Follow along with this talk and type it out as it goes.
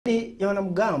Ya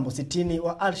wanamgambo 60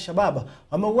 wa Al-shabaab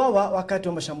wameuawa wakati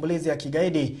wa mashambulizi ya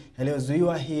kigaidi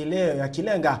yaliyozuiwa hii leo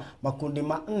yakilenga makundi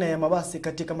manne ya mabasi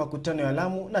katika makutano ya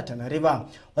Lamu na Tana River.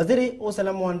 Waziri wa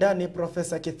usalama wa ndani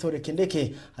Profesa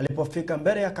Kindiki alipofika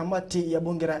mbele ya kamati ya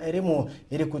bunge la elimu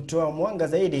ili kutoa mwanga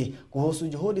zaidi kuhusu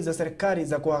juhudi za serikali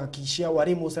za kuhakikishia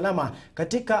walimu usalama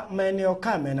katika maeneo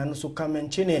kame na nusu kame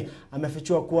nchini,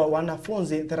 amefichua kuwa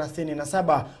wanafunzi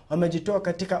 37 wamejitoa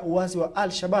katika uasi wa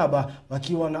Al-shabaab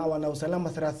wakiwa na wanausalama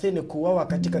 30 kuuawa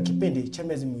katika kipindi cha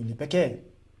miezi miwili pekee.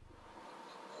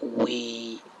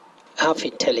 We have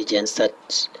intelligence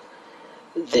that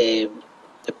the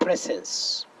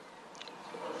presence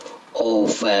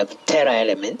of terror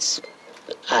elements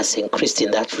has increased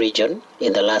in that region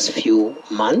in the last few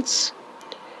months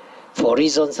for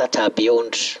reasons that are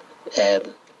beyond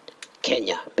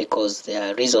Kenya, because there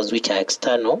are reasons which are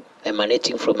external,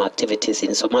 emanating from activities in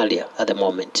Somalia at the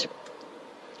moment.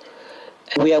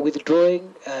 We are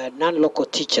withdrawing non-local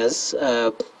teachers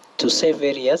to safe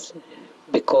areas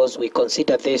because we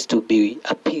consider this to be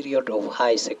a period of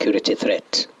high security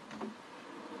threat.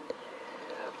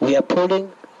 We are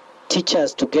pulling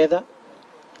teachers together.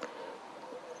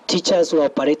 Teachers who are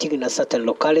operating in a certain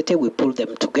locality, we pull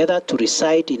them together to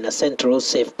reside in a central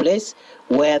safe place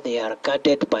where they are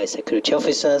guarded by security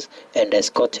officers and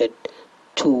escorted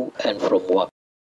to and from work.